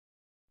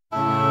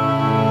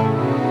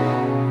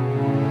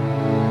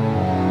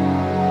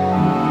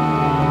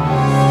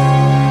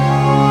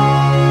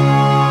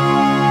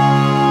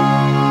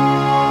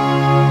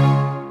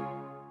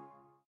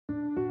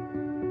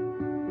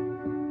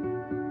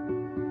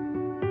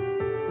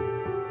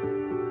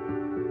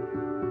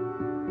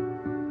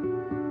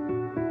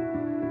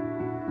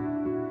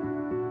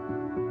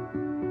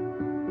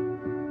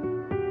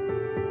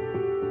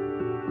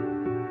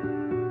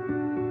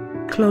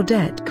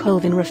Claudette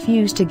Colvin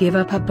refused to give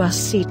up her bus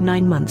seat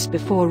 9 months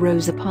before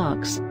Rosa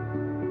Parks.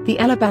 The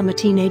Alabama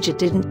teenager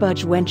didn't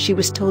budge when she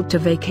was told to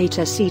vacate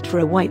her seat for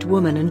a white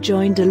woman and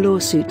joined a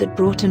lawsuit that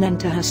brought an end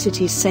to her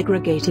city's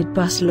segregated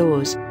bus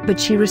laws, but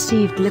she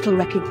received little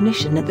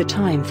recognition at the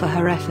time for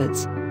her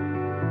efforts.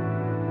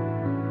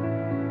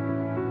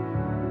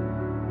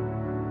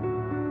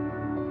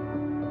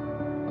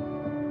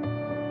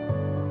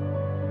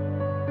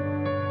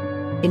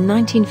 In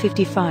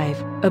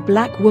 1955, a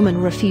black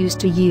woman refused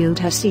to yield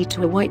her seat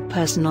to a white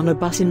person on a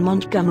bus in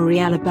Montgomery,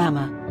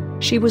 Alabama.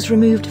 She was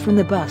removed from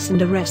the bus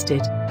and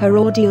arrested, her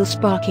ordeal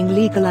sparking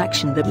legal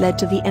action that led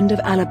to the end of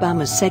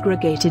Alabama's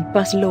segregated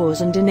bus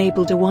laws and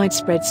enabled a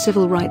widespread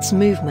civil rights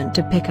movement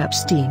to pick up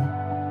steam.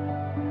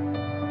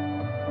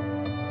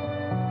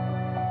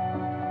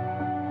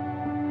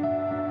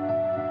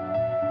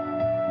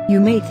 You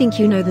may think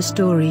you know the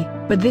story,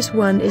 but this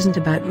one isn't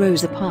about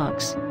Rosa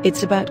Parks.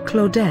 It's about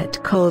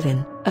Claudette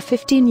Colvin, a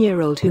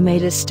 15-year-old who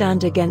made a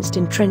stand against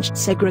entrenched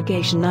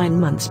segregation 9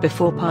 months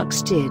before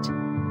Parks did,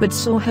 but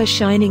saw her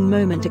shining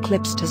moment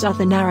eclipsed as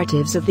other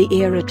narratives of the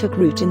era took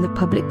root in the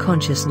public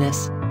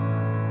consciousness.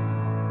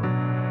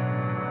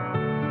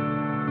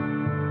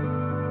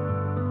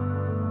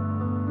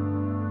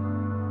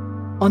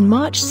 On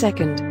March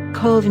 2,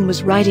 Colvin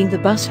was riding the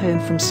bus home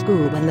from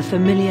school when the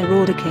familiar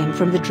order came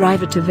from the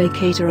driver to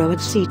vacate a row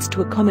of seats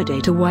to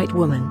accommodate a white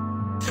woman.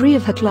 3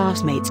 of her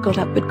classmates got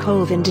up but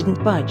Colvin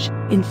didn't budge,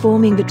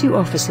 informing the 2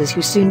 officers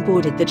who soon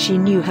boarded that she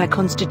knew her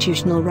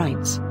constitutional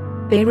rights.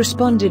 They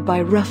responded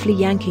by roughly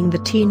yanking the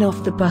teen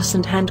off the bus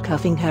and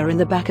handcuffing her in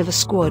the back of a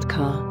squad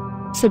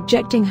car,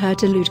 subjecting her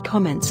to lewd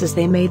comments as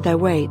they made their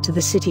way to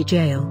the city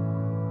jail.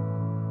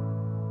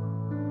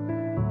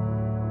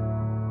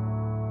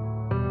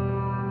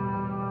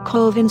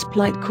 Colvin's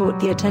plight caught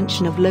the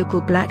attention of local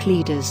black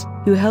leaders,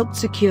 who helped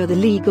secure the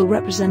legal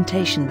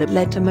representation that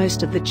led to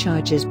most of the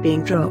charges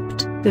being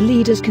dropped. The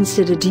leaders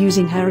considered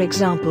using her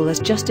example as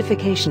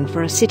justification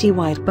for a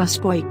citywide bus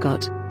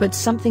boycott, but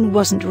something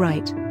wasn't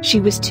right. She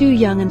was too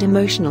young and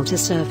emotional to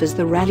serve as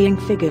the rallying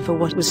figure for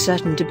what was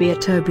certain to be a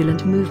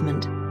turbulent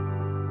movement.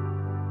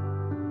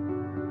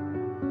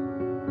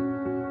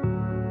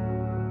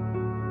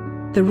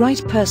 The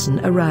right person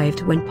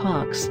arrived when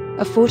Parks,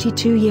 a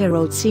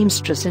 42-year-old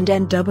seamstress and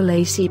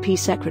NAACP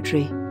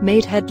secretary,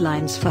 made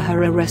headlines for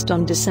her arrest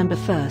on December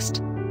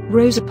 1.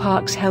 Rosa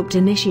Parks helped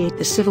initiate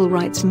the civil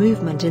rights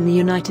movement in the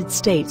United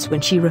States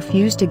when she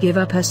refused to give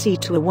up her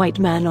seat to a white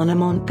man on a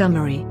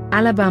Montgomery,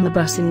 Alabama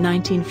bus in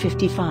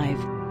 1955.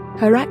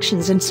 Her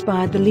actions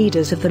inspired the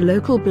leaders of the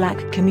local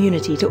black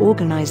community to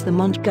organize the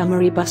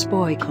Montgomery bus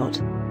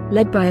boycott,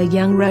 led by a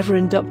young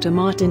Reverend Dr.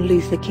 Martin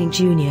Luther King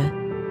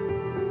Jr.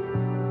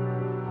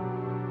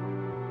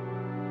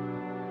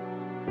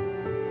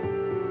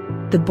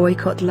 The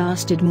boycott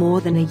lasted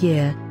more than a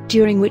year,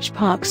 during which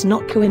Parks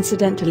not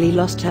coincidentally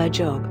lost her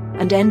job,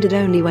 and ended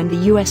only when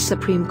the U.S.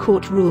 Supreme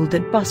Court ruled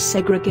that bus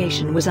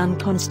segregation was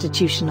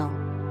unconstitutional.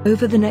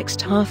 Over the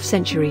next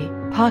half-century,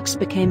 Parks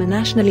became a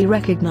nationally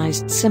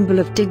recognized symbol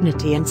of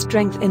dignity and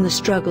strength in the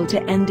struggle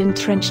to end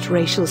entrenched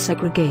racial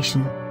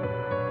segregation.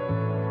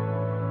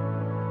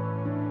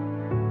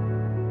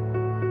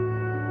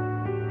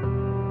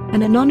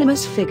 An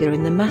anonymous figure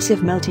in the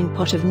massive melting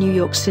pot of New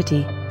York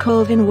City,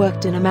 Colvin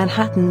worked in a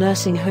Manhattan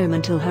nursing home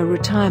until her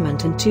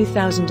retirement in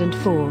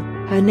 2004,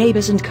 her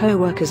neighbors and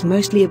co-workers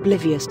mostly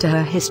oblivious to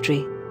her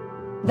history.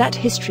 That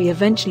history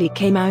eventually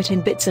came out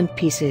in bits and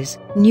pieces.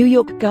 New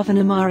York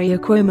Governor Mario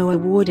Cuomo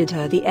awarded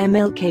her the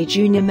MLK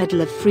Jr.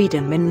 Medal of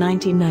Freedom in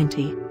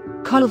 1990.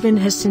 Colvin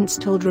has since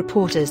told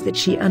reporters that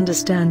she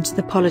understands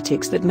the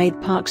politics that made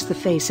Parks the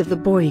face of the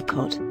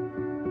boycott.